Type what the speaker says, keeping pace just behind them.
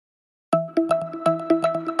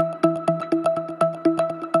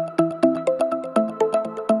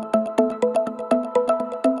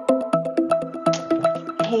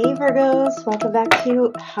Virgos, welcome back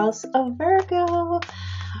to House of Virgo. All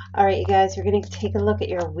right, you guys, we're going to take a look at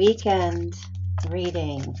your weekend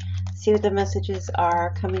reading. See what the messages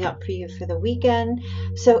are coming up for you for the weekend.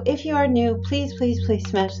 So if you are new, please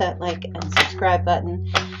smash that like and subscribe button.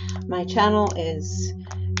 My channel is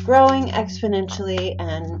growing exponentially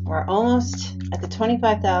and we're almost at the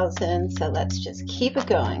 25,000, so let's just keep it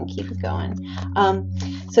going.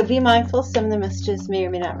 So be mindful, some of the messages may or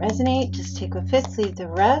may not resonate. Just take what fits, leave the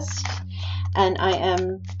rest. And I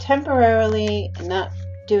am temporarily not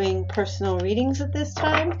doing personal readings at this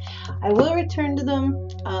time. I will return to them.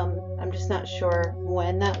 I'm just not sure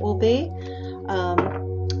when that will be.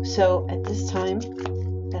 So at this time,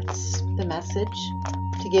 that's the message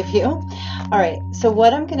to give you. All right, so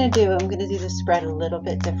what I'm going to do, I'm going to do the spread a little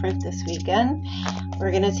bit different this weekend.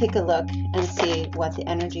 We're going to take a look and see what the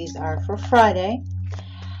energies are for Friday.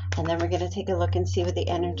 And then we're going to take a look and see what the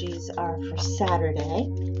energies are for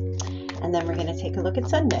Saturday. And then we're going to take a look at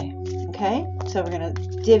Sunday. Okay, so we're going to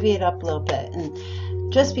divvy it up a little bit. And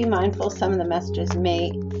just be mindful, some of the messages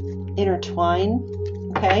may intertwine.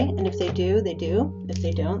 Okay, and if they do, they do. If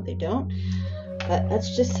they don't, they don't. But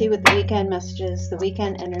let's just see what the weekend messages, the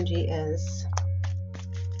weekend energy is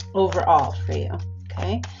overall for you.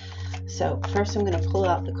 Okay, so first I'm going to pull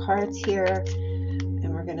out the cards here.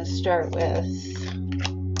 And we're going to start with,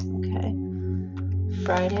 okay,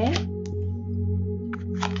 Friday.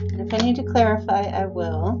 And if I need to clarify, I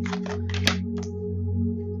will.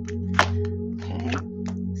 Okay,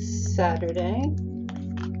 Saturday.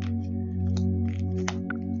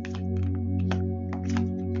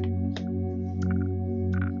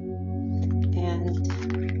 And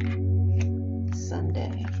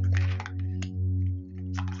Sunday.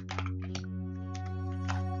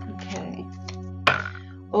 Okay.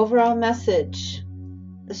 Overall message.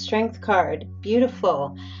 The Strength card.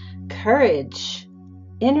 Beautiful. Courage.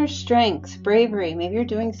 Inner strength. Bravery. Maybe you're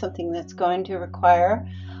doing something that's going to require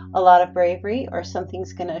a lot of bravery, or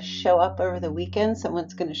something's going to show up over the weekend.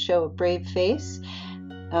 Someone's going to show a brave face.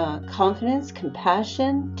 Confidence.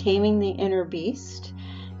 Compassion. Taming the inner beast.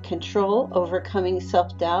 Control. Overcoming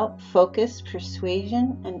self-doubt. Focus.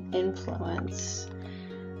 Persuasion. And influence.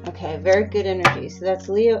 Okay, very good energy. So that's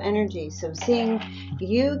Leo energy. So I'm seeing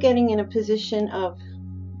you getting in a position of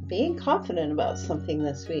being confident about something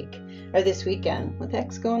this week or this weekend. What the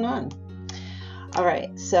heck's going on? All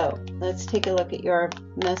right, so let's take a look at your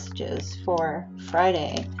messages for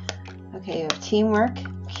Friday. Okay, you have teamwork,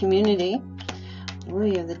 community. Oh,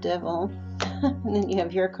 you have the devil. And then you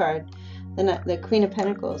have your card, the Queen of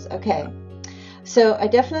Pentacles. Okay. So I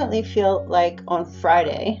definitely feel like on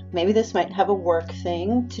Friday, maybe this might have a work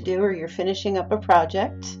thing to do, or you're finishing up a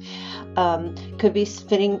project. Could be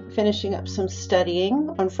finishing up some studying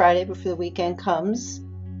on Friday before the weekend comes.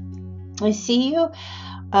 I see you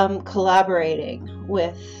collaborating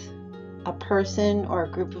with a person or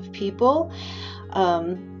a group of people.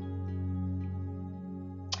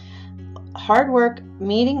 Hard work,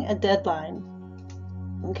 meeting a deadline.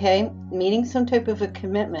 Okay, meeting some type of a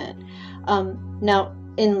commitment. Now,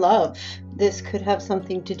 in love, this could have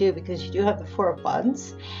something to do, because you do have the Four of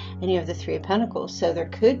Wands and you have the Three of Pentacles. So there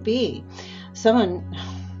could be someone.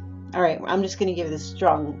 All right, I'm just going to give this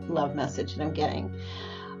strong love message that I'm getting.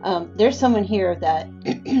 There's someone here that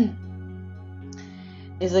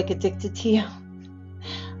is like addicted to you.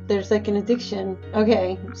 There's like an addiction.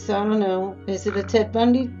 Okay, so I don't know. Is it a Ted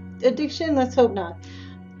Bundy addiction? Let's hope not.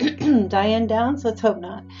 Diane Downs? Let's hope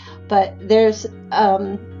not. But there's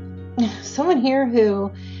someone here who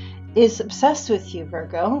is obsessed with you,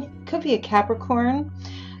 Virgo. Could be a Capricorn,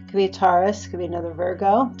 could be a Taurus, could be another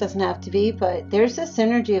Virgo. Doesn't have to be, but there's this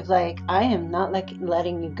energy of like, I am not like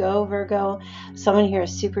letting you go, Virgo. Someone here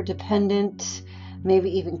is super dependent, maybe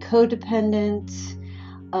even codependent.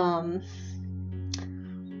 I'm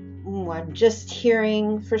just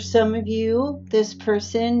hearing, for some of you, this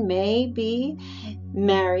person may be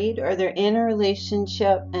married, or they're in a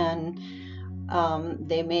relationship, and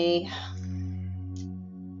they may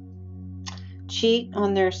cheat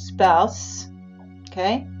on their spouse.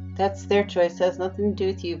 Okay, that's their choice. That has nothing to do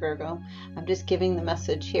with you, Virgo. I'm just giving the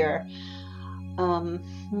message here.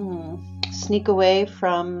 Sneak away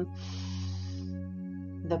from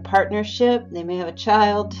the partnership. They may have a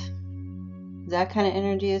child. That kind of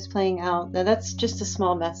energy is playing out. Now, that's just a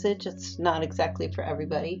small message. It's not exactly for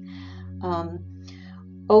everybody.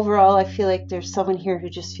 Overall, I feel like there's someone here who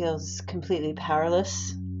just feels completely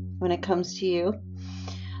powerless when it comes to you.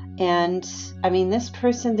 And I mean, this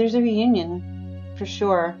person, there's a reunion for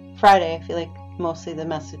sure. Friday, I feel like mostly the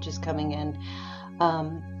message is coming in.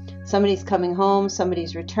 Somebody's coming home,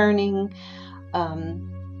 somebody's returning.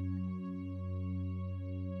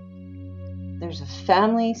 There's a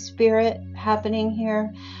family spirit happening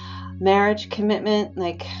here. Marriage, commitment,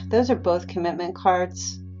 like those are both commitment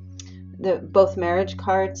cards. Both marriage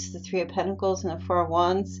cards, the Three of Pentacles and the Four of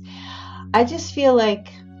Wands. I just feel like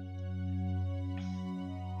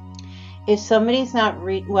if somebody's not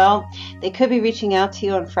well, they could be reaching out to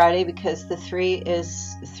you on Friday, because the three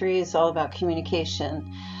is all about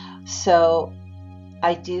communication. So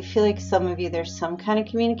I do feel like some of you, there's some kind of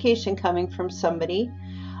communication coming from somebody,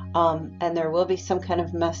 and there will be some kind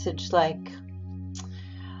of message like,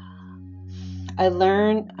 I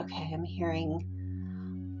learned, okay, I'm hearing,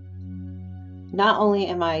 not only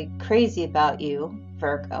am I crazy about you,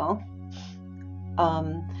 Virgo,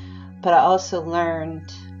 but I also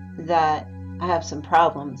learned that I have some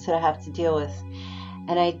problems that I have to deal with,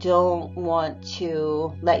 and I don't want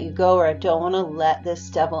to let you go, or I don't want to let this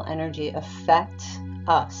devil energy affect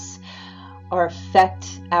us or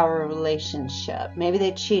affect our relationship. Maybe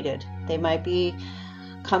they cheated. They might be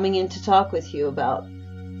coming in to talk with you about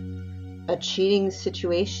a cheating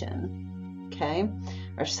situation, okay,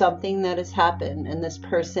 or something that has happened, and this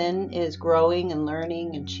person is growing and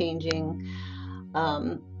learning and changing.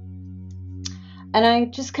 And I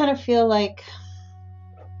just kind of feel like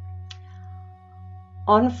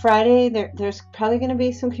on Friday, there's probably going to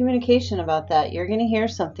be some communication about that. You're going to hear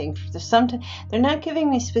something. They're not giving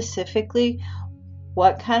me specifically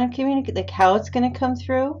what kind of communication, like how it's going to come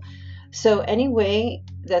through. So any way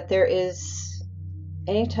that there is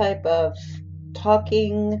any type of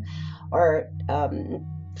talking or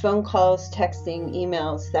phone calls, texting,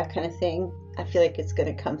 emails, that kind of thing, I feel like it's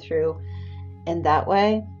going to come through in that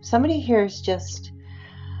way. Somebody here is just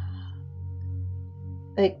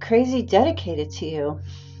like crazy dedicated to you.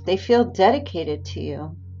 They feel dedicated to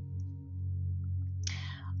you.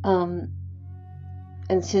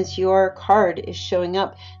 And since your card is showing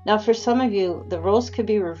up, now for some of you, the roles could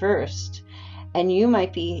be reversed, and you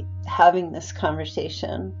might be having this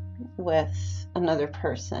conversation with another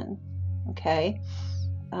person, okay?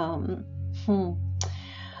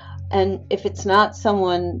 And if it's not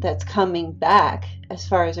someone that's coming back as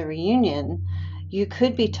far as a reunion, you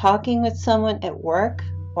could be talking with someone at work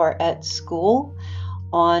or at school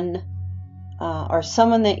on, or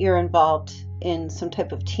someone that you're involved in some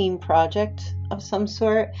type of team project of some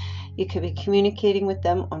sort. You could be communicating with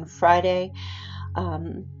them on Friday.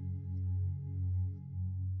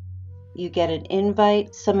 You get an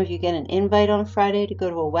invite. Some of you get an invite on Friday to go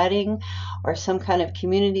to a wedding or some kind of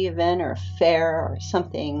community event or a fair or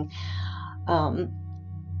something.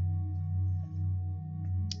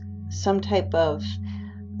 Some type of,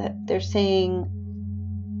 that they're saying,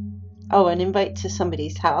 oh, an invite to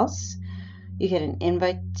somebody's house. You get an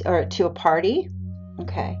invite or to a party.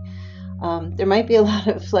 Okay. There might be a lot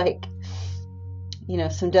of like, you know,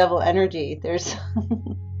 some devil energy. There's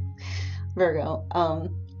Virgo.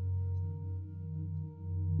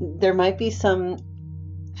 There might be some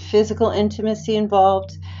physical intimacy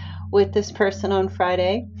involved with this person on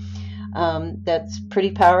Friday. That's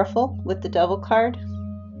pretty powerful with the devil card.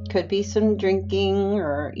 Could be some drinking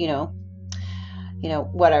or, you know,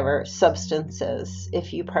 whatever substances,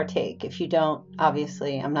 if you partake. If you don't,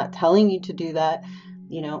 obviously, I'm not telling you to do that,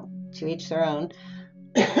 you know, to each their own.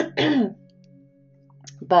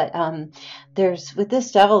 But there's, with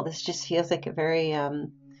this devil, this just feels like a very,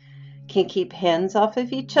 can't keep hands off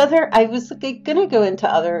of each other. I was going to go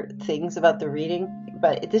into other things about the reading,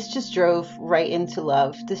 but this just drove right into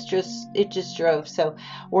love. It just drove. So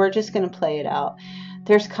we're just going to play it out.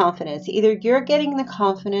 There's confidence. Either you're getting the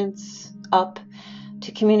confidence up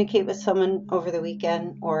to communicate with someone over the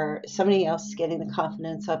weekend, or somebody else is getting the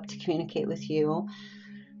confidence up to communicate with you.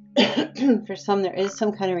 For some, there is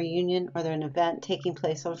some kind of reunion or there's an event taking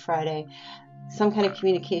place on Friday. Some kind of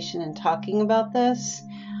communication and talking about this.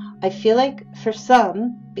 I feel like for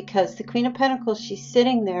some, because the Queen of Pentacles, she's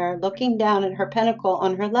sitting there looking down at her pentacle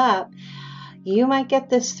on her lap, you might get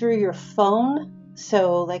this through your phone,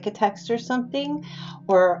 so like a text or something,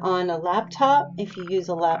 or on a laptop if you use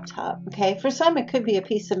a laptop, okay? For some, it could be a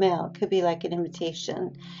piece of mail. It could be like an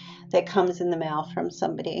invitation that comes in the mail from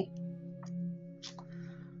somebody.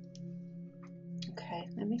 Okay,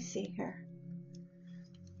 let me see here.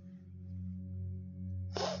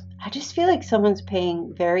 I just feel like someone's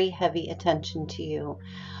paying very heavy attention to you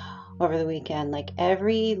over the weekend. Like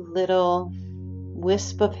every little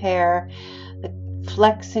wisp of hair, the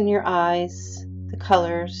flecks in your eyes, the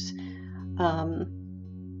colors,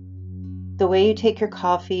 the way you take your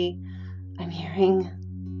coffee. I'm hearing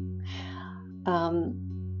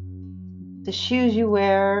the shoes you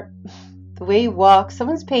wear, the way you walk.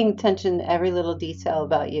 Someone's paying attention to every little detail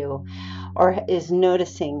about you. or is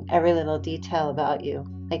noticing every little detail about you,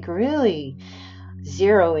 like really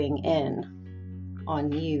zeroing in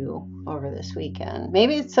on you over this weekend.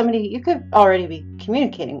 Maybe it's somebody you could already be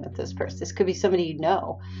communicating with. This person, this could be somebody you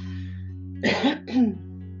know.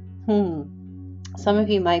 Some of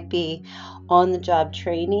you might be on the job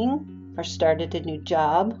training or started a new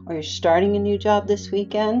job, or you're starting a new job this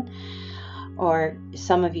weekend. Or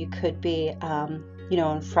some of you could be,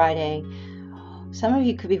 on Friday, some of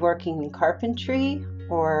you could be working in carpentry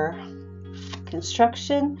or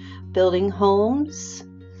construction, building homes,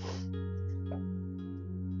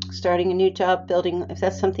 starting a new job, building, if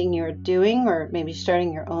that's something you're doing, or maybe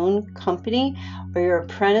starting your own company, or you're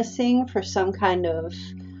apprenticing for some kind of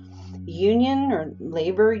union or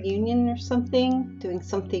labor union or something, doing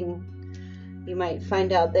something. You might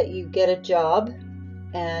find out that you get a job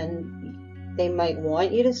and they might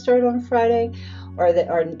want you to start on Friday or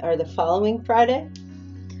the following Friday.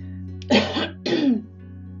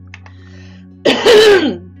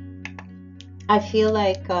 I feel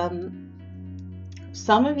like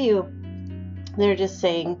some of you, they're just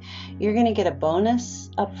saying you're going to get a bonus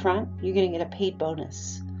up front. You're going to get a paid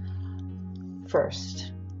bonus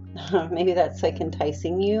first. Maybe that's like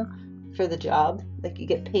enticing you for the job. Like you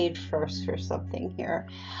get paid first for something here.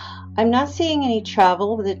 I'm not seeing any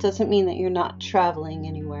travel, but it doesn't mean that you're not traveling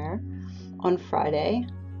anywhere on Friday.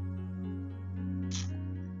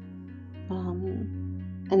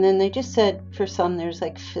 And then they just said for some there's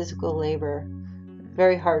like physical labor,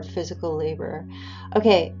 very hard physical labor.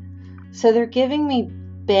 Okay, so they're giving me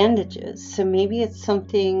bandages. So maybe it's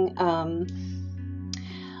something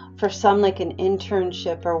for some like an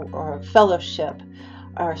internship or a fellowship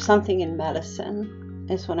or something in medicine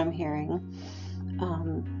is what I'm hearing.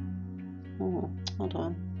 Hold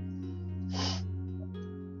on.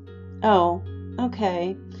 Oh,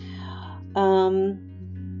 okay.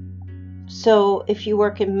 So if you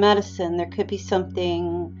work in medicine, there could be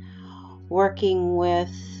something working with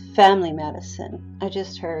family medicine, I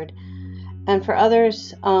just heard. And for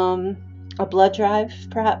others, a blood drive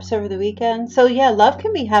perhaps over the weekend. So yeah, love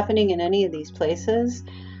can be happening in any of these places.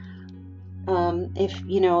 If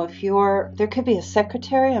there could be a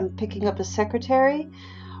secretary. I'm picking up a secretary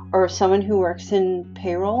or someone who works in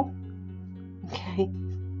payroll. Okay.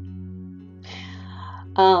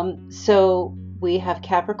 So we have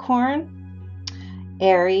Capricorn,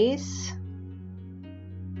 Aries,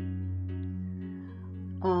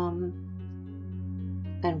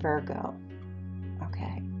 and Virgo.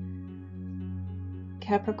 Okay.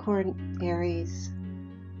 Capricorn, Aries,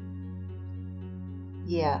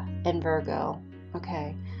 yeah, and Virgo.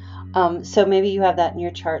 Okay. So maybe you have that in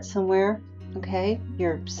your chart somewhere. Okay.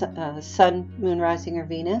 Your sun, moon, rising, or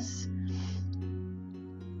Venus.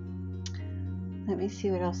 Let me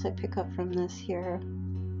see what else I pick up from this here.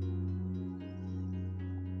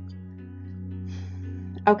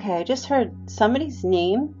 Okay, I just heard somebody's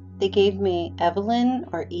name. They gave me Evelyn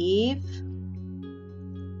or Eve.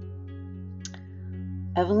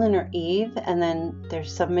 Evelyn or Eve, and then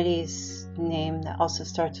there's somebody's name that also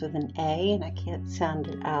starts with an A, and I can't sound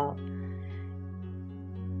it out.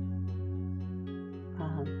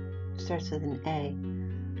 Starts with an A.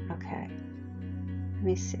 Okay, let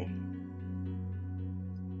me see.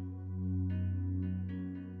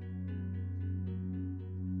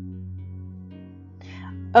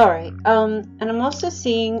 All right, and I'm also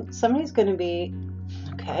seeing somebody's going to be,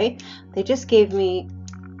 okay, they just gave me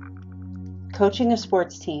coaching a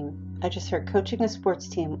sports team. I just heard coaching a sports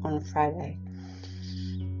team on Friday.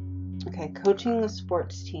 Okay, coaching a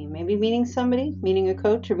sports team. Maybe meeting somebody, meeting a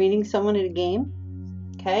coach, or meeting someone at a game.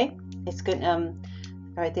 Okay, it's good. All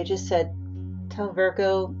right, they just said, tell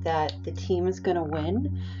Virgo that the team is going to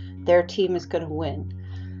win. Their team is going to win.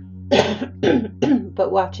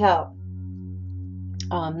 But watch out.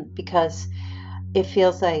 Because it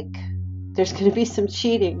feels like there's going to be some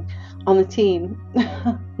cheating on the team.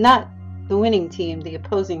 Not the winning team, the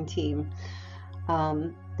opposing team.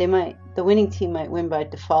 The winning team might win by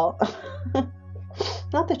default.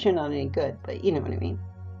 Not that you're not any good, but you know what I mean.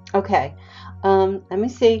 Okay, let me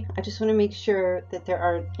see. I just want to make sure that there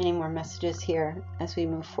aren't any more messages here as we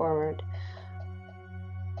move forward.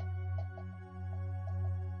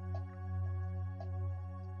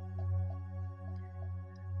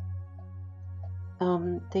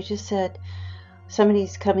 They just said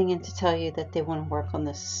somebody's coming in to tell you that they want to work on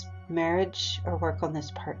this marriage or work on this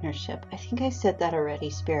partnership. I think I said that already,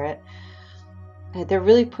 Spirit. They're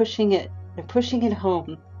really pushing it. They're pushing it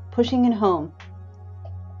home. Pushing it home.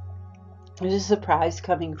 There's a surprise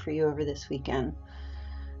coming for you over this weekend,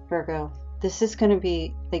 Virgo. This is going to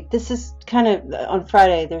be, like, this is kind of, on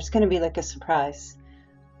Friday, there's going to be like a surprise.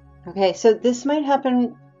 Okay, so this might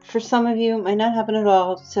happen for some of you, might not happen at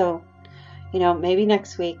all. So, you know, maybe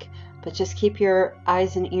next week, but just keep your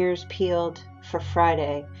eyes and ears peeled for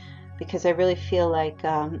Friday, because I really feel like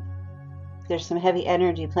there's some heavy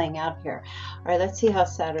energy playing out here. All right, let's see how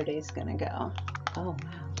Saturday's going to go. Oh,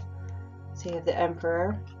 wow. So you have the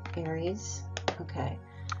Emperor, Aries. Okay.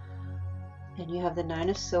 And you have the Nine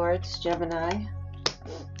of Swords, Gemini.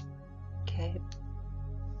 Okay.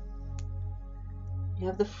 You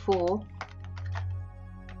have the Fool.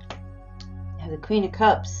 You have the Queen of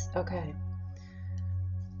Cups. Okay.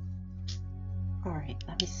 All right,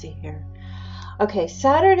 let me see here. Okay,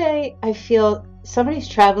 Saturday, I feel somebody's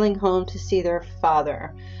traveling home to see their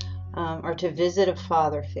father, or to visit a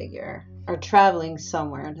father figure, or traveling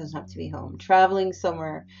somewhere. It doesn't have to be home. Traveling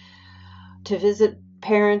somewhere to visit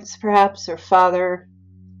parents, perhaps, or father,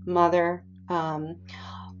 mother,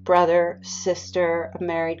 brother, sister, a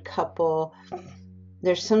married couple.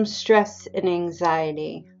 There's some stress and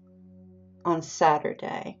anxiety on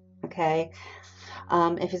Saturday, okay?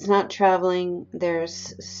 If it's not traveling,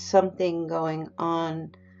 there's something going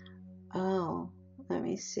on. Oh, let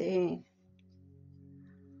me see.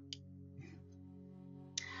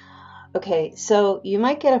 Okay, so you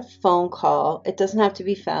might get a phone call. It doesn't have to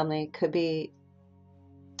be family. It could be,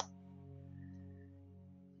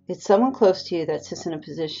 it's someone close to you that sits in a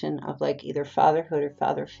position of like either fatherhood or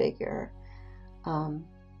father figure.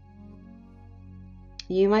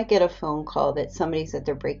 You might get a phone call that somebody's at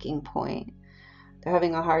their breaking point. They're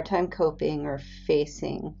having a hard time coping or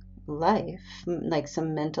facing life, like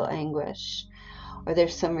some mental anguish, or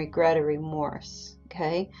there's some regret or remorse,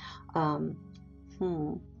 okay?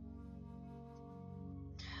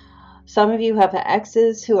 Some of you have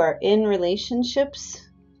exes who are in relationships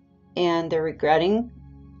and they're regretting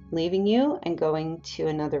leaving you and going to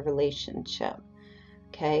another relationship,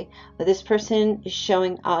 okay? But this person is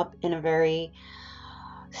showing up in a very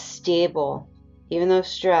stable, even though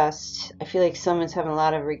stressed, I feel like someone's having a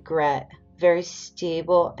lot of regret, very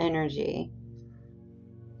stable energy.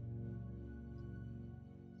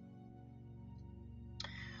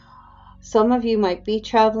 Some of you might be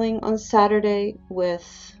traveling on Saturday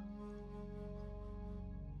with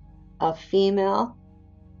a female.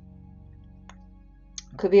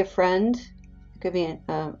 It could be a friend, it could be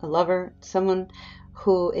a lover, someone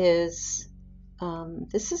who is,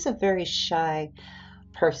 this is a very shy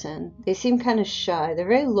person. They seem kind of shy. They're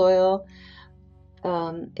very loyal.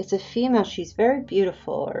 It's a female. She's very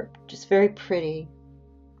beautiful, or just very pretty.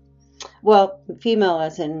 Well, female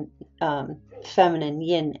as in feminine,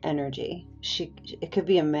 yin energy. It could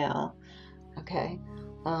be a male, okay?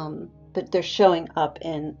 But they're showing up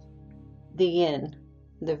in the yin,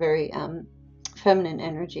 the very feminine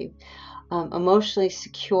energy. Emotionally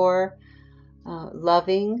secure,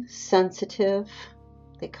 loving, sensitive.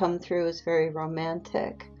 They come through as very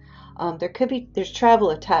romantic. There's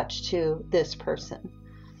travel attached to this person.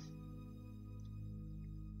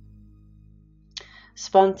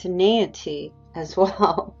 Spontaneity as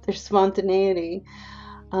well. There's spontaneity.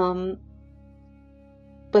 But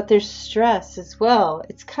there's stress as well.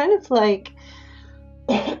 It's kind of like,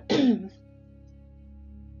 I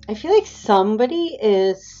feel like somebody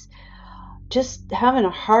is just having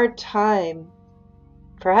a hard time,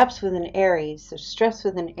 perhaps with an Aries. There's stress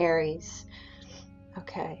with an Aries.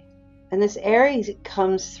 Okay. And this Aries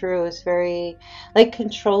comes through as very, like,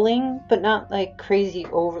 controlling, but not like crazy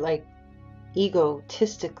over, like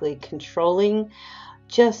egotistically controlling.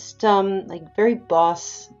 Just like very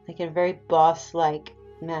boss, like in a very boss-like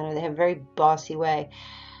manner. They have a very bossy way.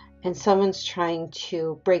 And someone's trying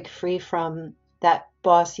to break free from that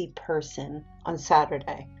bossy person on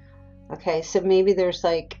Saturday. Okay, so maybe there's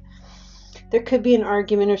like, there could be an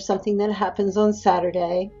argument or something that happens on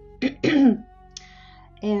Saturday.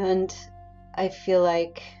 And I feel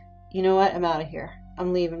like, you know what, I'm out of here.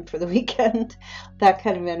 I'm leaving for the weekend. That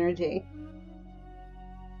kind of energy.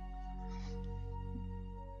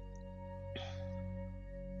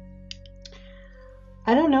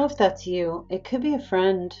 I don't know if that's you. It could be a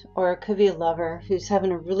friend, or it could be a lover who's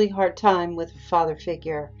having a really hard time with a father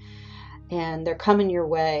figure, and they're coming your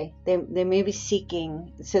way. They may be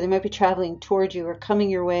seeking, so they might be traveling towards you or coming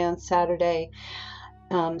your way on Saturday,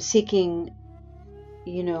 seeking,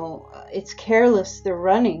 you know, it's careless, they're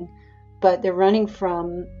running, but they're running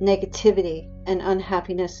from negativity and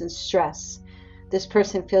unhappiness and stress. This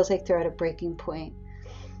person feels like they're at a breaking point.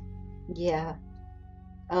 Yeah.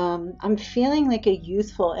 I'm feeling like a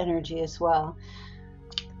youthful energy as well.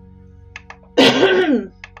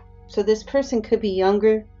 So this person could be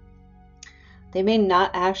younger. They may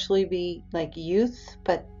not actually be like youth,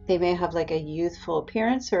 but they may have like a youthful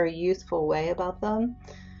appearance or a youthful way about them.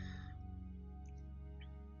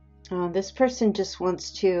 This person just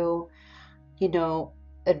wants to, you know,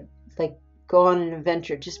 like go on an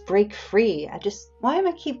adventure, just break free. Why am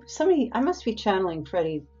I must be channeling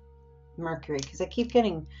Freddie Mercury, because I keep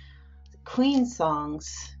getting Queen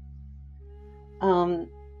songs.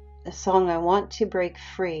 A song, I want to break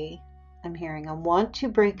free. I'm hearing, I want to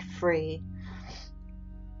break free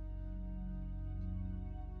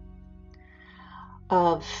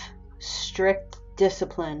of strict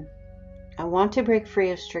discipline. I want to break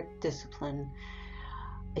free of strict discipline.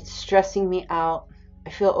 It's stressing me out.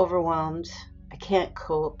 I feel overwhelmed. I can't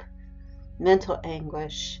cope. Mental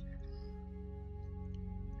anguish.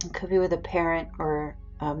 It could be with a parent or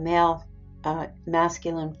a male,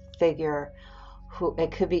 masculine figure. Who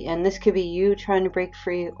it could be, and this could be you trying to break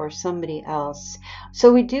free or somebody else.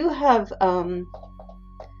 So we do have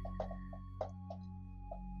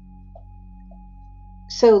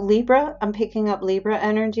so Libra, I'm picking up Libra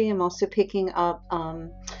energy. I'm also picking up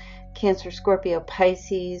Cancer, Scorpio,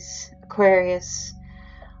 Pisces, Aquarius,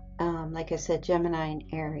 like I said, Gemini and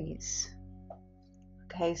Aries.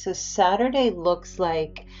 Okay, so Saturday looks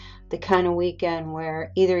like the kind of weekend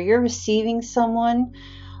where either you're receiving someone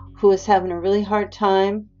who is having a really hard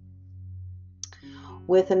time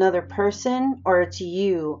with another person, or it's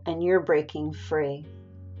you and you're breaking free.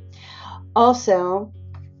 Also,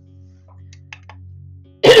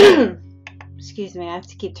 excuse me, I have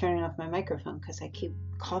to keep turning off my microphone because I keep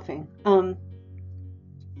coughing.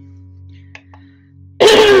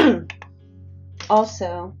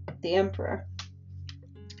 Also, the Emperor.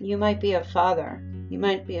 You might be a father. You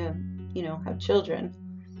might be have children.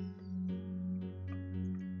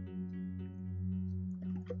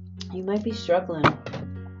 You might be struggling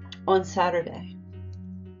on Saturday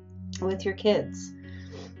with your kids.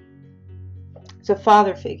 It's a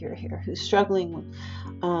father figure here who's struggling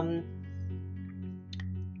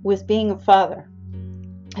with being a father,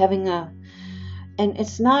 and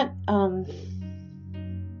it's not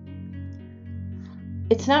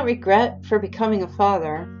regret for becoming a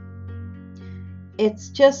father. It's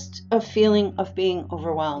just a feeling of being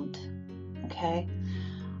overwhelmed. Okay.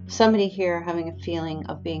 Somebody here having a feeling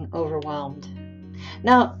of being overwhelmed.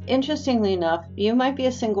 Now, interestingly enough, you might be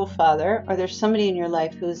a single father, or there's somebody in your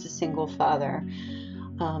life who is a single father,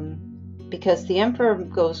 because the Emperor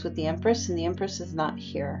goes with the Empress, and the Empress is not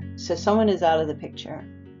here. So someone is out of the picture.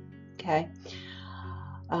 Okay.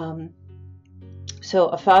 So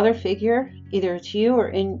a father figure, either it's you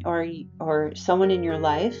or someone in your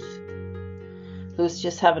life who's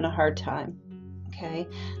just having a hard time. Okay.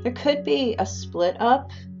 There could be a split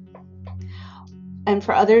up. And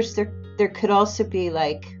for others, there could also be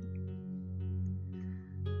like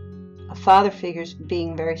a father figure's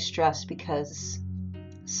being very stressed because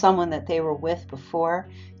someone that they were with before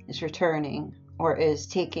is returning, or is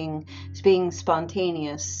being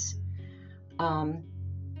spontaneous, and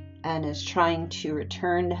is trying to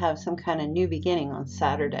return to have some kind of new beginning on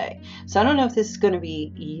Saturday. So I don't know if this is going to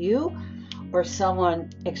be you or someone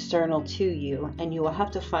external to you, and you will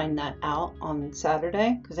have to find that out on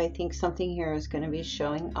Saturday, because I think something here is going to be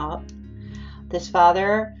showing up. This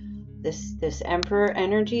father, this Emperor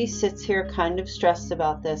energy sits here kind of stressed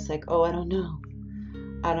about this, like, oh, I don't know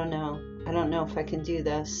if I can do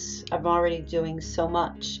this. I'm already doing so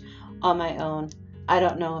much on my own. I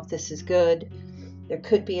don't know if this is good. There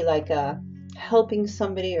could be like a helping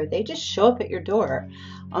somebody, or they just show up at your door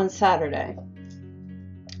on Saturday.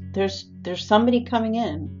 There's somebody coming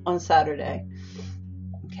in on Saturday.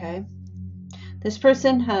 Okay. This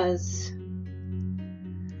person has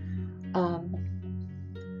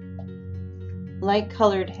light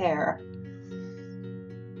colored hair.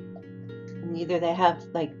 And either they have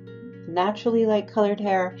like naturally light colored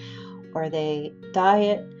hair, or they dye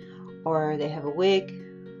it, or they have a wig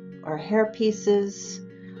or hair pieces,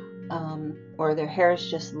 or their hair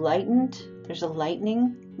is just lightened. There's a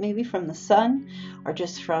lightening maybe from the sun, or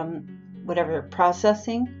just from whatever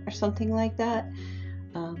processing or something like that,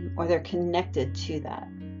 or they're connected to that.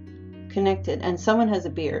 And someone has a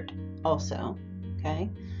beard also. Okay,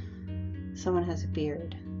 someone has a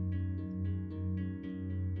beard.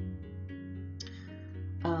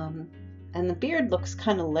 And the beard looks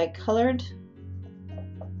kind of light colored,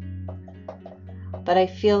 but I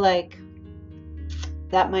feel like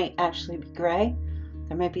that might actually be gray.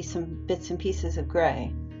 There might be some bits and pieces of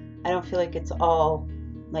gray. I don't feel like it's all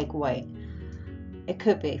like white. It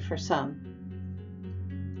could be for some.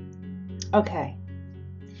 Okay.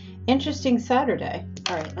 Interesting Saturday.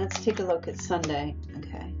 All right, let's take a look at Sunday.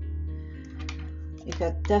 Okay. You've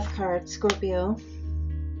got Death card, Scorpio.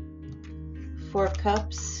 Four of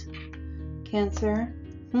Cups, Cancer.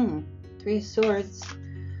 Three of Swords,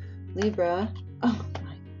 Libra. Oh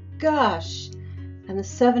my gosh. And the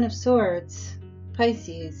Seven of Swords.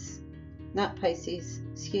 Pisces. Not Pisces.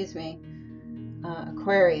 Excuse me.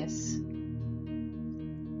 Aquarius.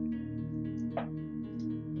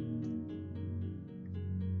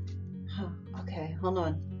 Okay, hold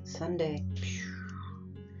on. Sunday.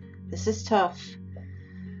 This is tough.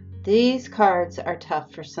 These cards are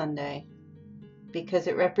tough for Sunday because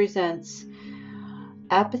it represents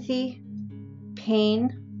apathy,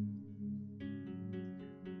 pain,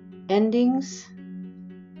 endings,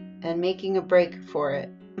 and making a break for it.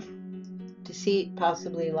 Deceit,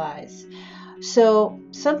 possibly lies. So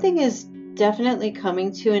something is definitely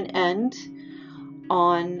coming to an end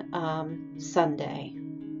on Sunday.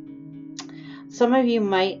 Some of you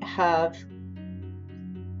might have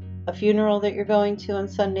a funeral that you're going to on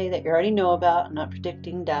Sunday that you already know about. I'm not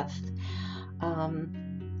predicting death.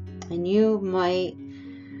 And you might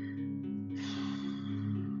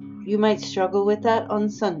struggle with that on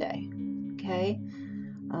Sunday. Okay?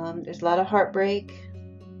 There's a lot of heartbreak.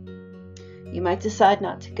 You might decide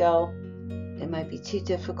not to go. It might be too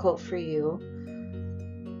difficult for you.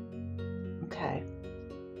 Okay.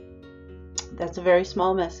 That's a very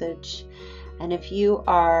small message. And if you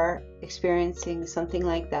are experiencing something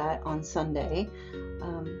like that on Sunday,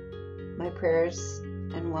 my prayers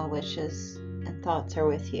and well wishes and thoughts are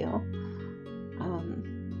with you.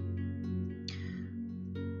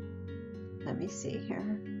 Let me see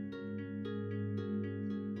here.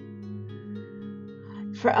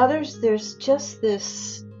 For others, there's just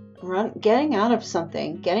this getting out of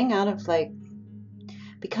something, getting out of like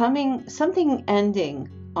becoming something ending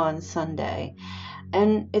on Sunday.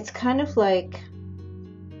 And it's kind of like,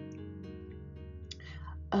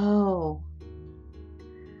 oh,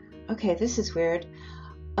 okay, this is weird.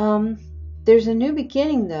 There's a new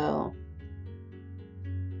beginning though,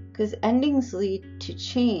 because endings lead to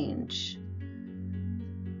change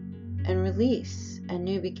and release and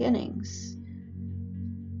new beginnings.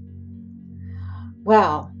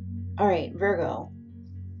 Wow. All right, Virgo.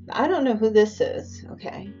 I don't know who this is.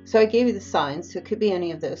 Okay. So I gave you the signs. So it could be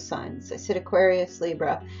any of those signs. I said Aquarius,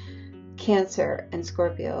 Libra, Cancer, and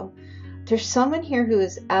Scorpio. There's someone here who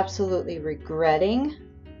is absolutely regretting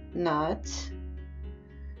not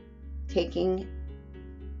taking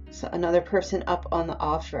another person up on the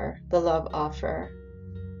offer, the love offer.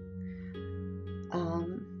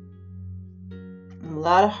 A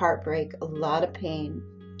lot of heartbreak, a lot of pain,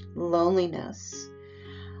 loneliness.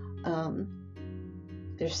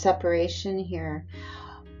 There's separation here.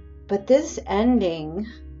 But this ending,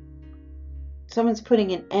 someone's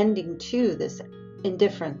putting an ending to this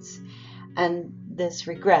indifference and this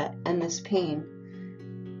regret and this pain.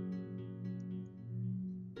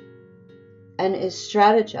 And is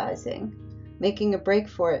strategizing, making a break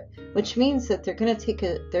for it, which means that they're going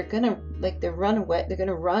to run away. They're going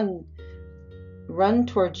to run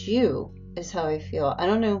towards you is how I feel. I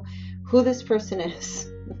don't know who this person is.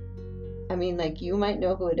 I mean, like, you might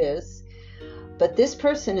know who it is, but this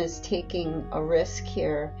person is taking a risk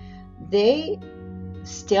here. They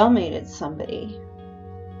stalemated somebody.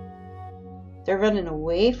 They're running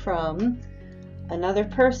away from another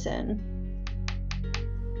person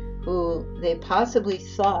who they possibly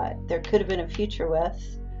thought there could have been a future with,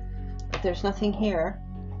 but there's nothing here.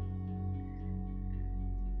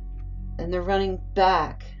 And they're running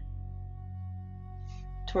back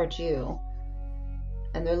towards you.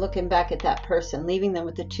 And they're looking back at that person, leaving them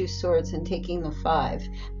with the 2 swords and taking the 5.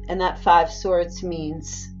 And that 5 swords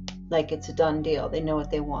means like it's a done deal. They know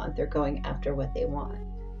what they want. They're going after what they want.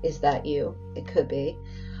 Is that you? It could be.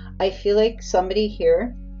 I feel like somebody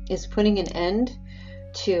here is putting an end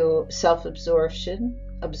to self-absorption,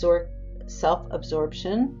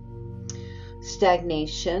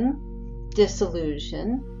 stagnation,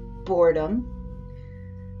 disillusion, boredom,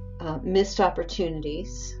 missed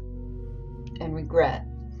opportunities, and regret.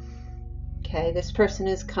 Okay, this person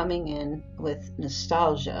is coming in with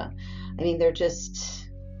nostalgia. I mean, they're just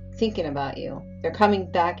thinking about you. They're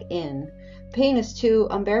coming back in. Pain is too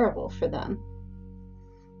unbearable for them.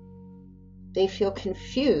 They feel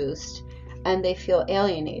confused and they feel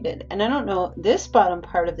alienated. And I don't know, this bottom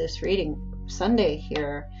part of this reading, Sunday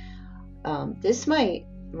here, this might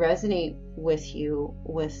resonate with you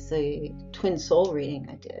with the twin soul reading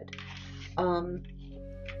I did.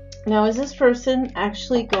 Now, is this person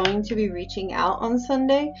actually going to be reaching out on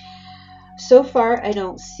Sunday? So far, I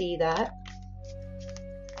don't see that.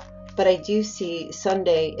 But I do see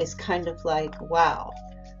Sunday is kind of like, wow.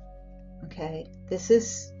 Okay, this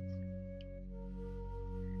is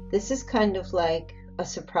kind of like a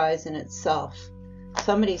surprise in itself.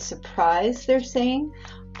 Somebody's surprised, they're saying,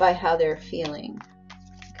 by how they're feeling.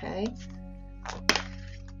 Okay.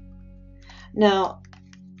 Now,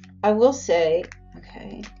 I will say,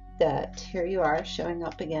 okay, that here you are showing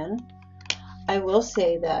up again. I will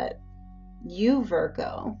say that you,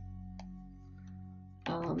 Virgo,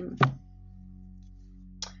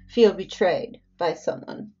 feel betrayed by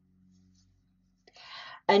someone.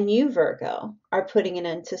 And you, Virgo, are putting an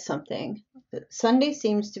end to something. Sunday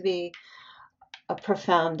seems to be a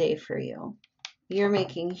profound day for you. You're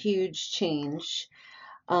making huge change.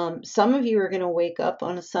 Some of you are going to wake up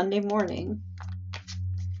on a Sunday morning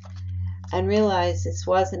and realize this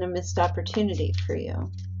wasn't a missed opportunity for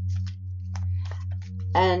you.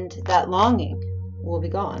 And that longing will be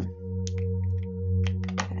gone.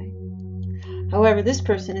 Okay. However, this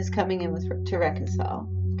person is coming in to reconcile.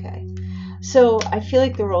 Okay. So I feel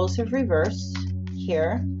like the roles have reversed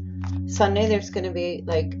here. Sunday, there's going to be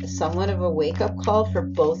like somewhat of a wake-up call for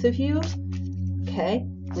both of you. Okay.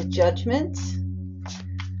 With judgment.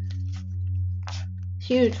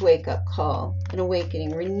 Huge wake-up call, an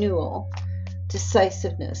awakening, renewal,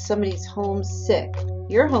 decisiveness. Somebody's homesick.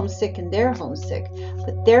 You're homesick and they're homesick,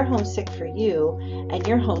 but they're homesick for you and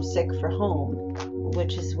you're homesick for home,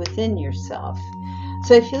 which is within yourself.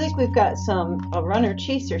 So I feel like we've got a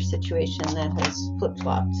runner-chaser situation that has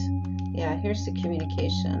flip-flopped. Yeah, here's the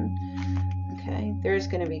communication. Okay, there's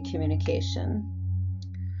going to be communication.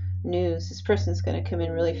 News. This person's going to come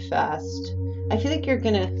in really fast. I feel like you're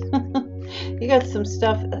going to... you got some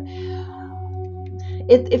stuff.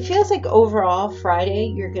 It feels like overall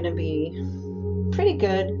Friday you're going to be pretty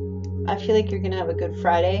good. I feel like you're going to have a good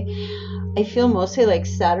Friday. I feel mostly like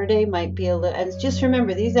Saturday might be a little... And just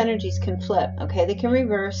remember, these energies can flip, okay? They can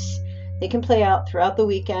reverse. They can play out throughout the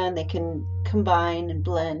weekend. They can combine and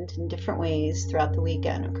blend in different ways throughout the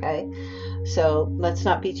weekend, okay? So let's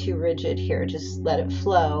not be too rigid here. Just let it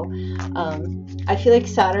flow. I feel like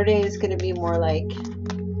Saturday is going to be more like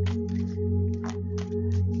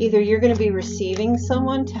either you're going to be receiving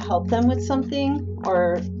someone to help them with something,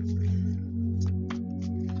 or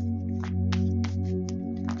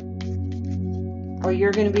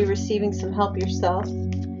you're going to be receiving some help yourself.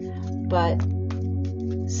 But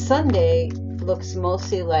Sunday looks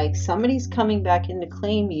mostly like somebody's coming back in to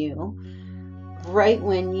claim you right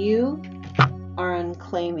when you are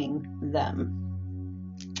unclaiming them.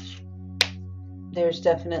 There's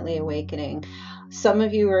definitely awakening. Some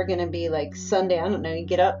of you are going to be like Sunday, I don't know, you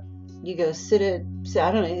get up, you go I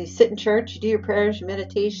don't know, you sit in church, you do your prayers, your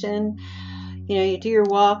meditation, you know, you do your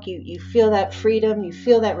walk, you feel that freedom, you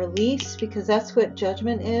feel that release, because that's what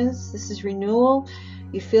judgment is. This is renewal.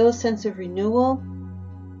 You feel a sense of renewal.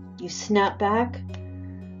 You snap back.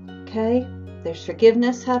 Okay? There's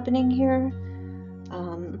forgiveness happening here.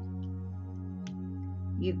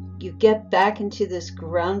 You get back into this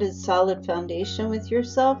grounded, solid foundation with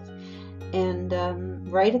yourself. And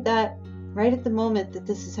right at the moment that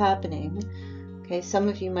this is happening, okay, some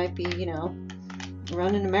of you might be, you know,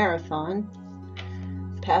 running a marathon,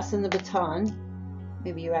 passing the baton.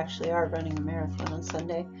 Maybe you actually are running a marathon on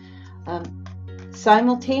Sunday.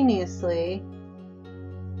 Simultaneously,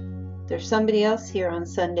 there's somebody else here on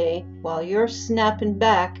Sunday. While you're snapping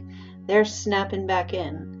back, they're snapping back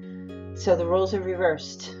in. So the roles are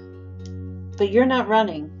reversed. But you're not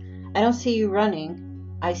running. I don't see you running.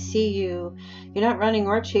 I see you're not running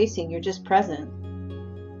or chasing, you're just present.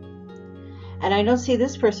 And I don't see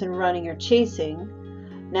this person running or chasing.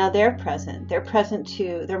 Now they're present. They're present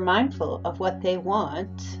too. They're mindful of what they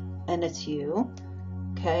want, and it's you.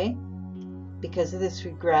 Okay? Because of this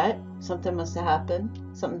regret, something must have happened.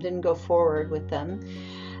 Something didn't go forward with them.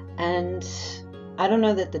 And I don't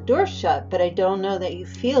know that the door's shut, but I don't know that you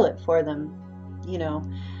feel it for them, you know,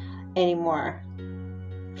 anymore.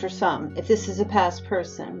 For some, if this is a past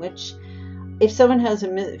person, which if someone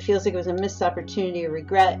feels like it was a missed opportunity or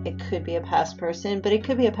regret, it could be a past person, but it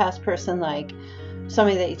could be a past person like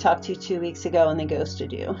somebody that you talked to 2 weeks ago and they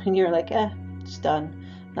ghosted you and you're like, it's done,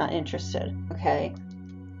 not interested. Okay.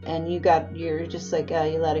 And you're just like,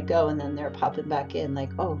 you let it go, and then they're popping back in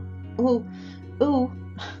like, ooh.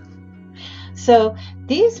 So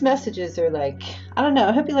these messages are like, I don't know,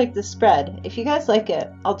 I hope you like the spread. If you guys like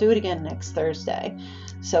it, I'll do it again next Thursday.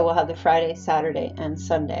 So we'll have the Friday, Saturday, and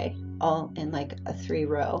Sunday all in like a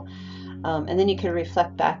 3-row. And then you can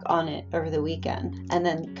reflect back on it over the weekend. And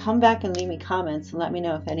then come back and leave me comments and let me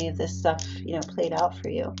know if any of this stuff, you know, played out for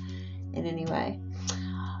you in any way.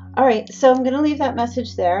 All right, so I'm going to leave that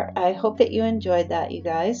message there. I hope that you enjoyed that, you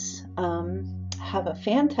guys. Have a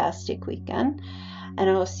fantastic weekend, and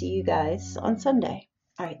I will see you guys on Sunday.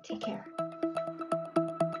 All right, take care.